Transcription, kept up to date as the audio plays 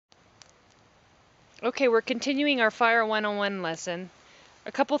Okay, we're continuing our Fire 101 lesson.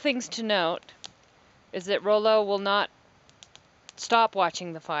 A couple things to note is that Rollo will not stop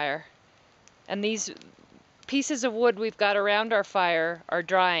watching the fire. And these pieces of wood we've got around our fire are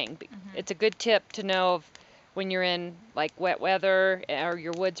drying. It's a good tip to know of when you're in like wet weather or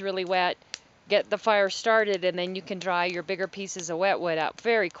your wood's really wet. Get the fire started and then you can dry your bigger pieces of wet wood out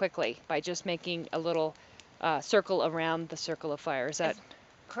very quickly by just making a little circle around the circle of fire. Is that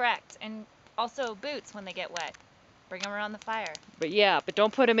correct? And also boots when they get wet. Bring them around the fire. But yeah, but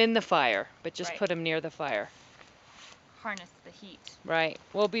don't put them in the fire, but just Right. put them near the fire. Harness the heat. Right.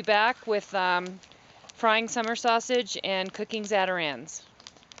 We'll be back with frying summer sausage and cooking Zatarain's.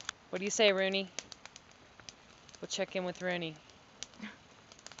 What do you say, Rooney? We'll check in with Rooney.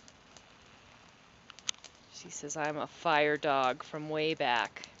 She says I'm a fire dog from way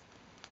back.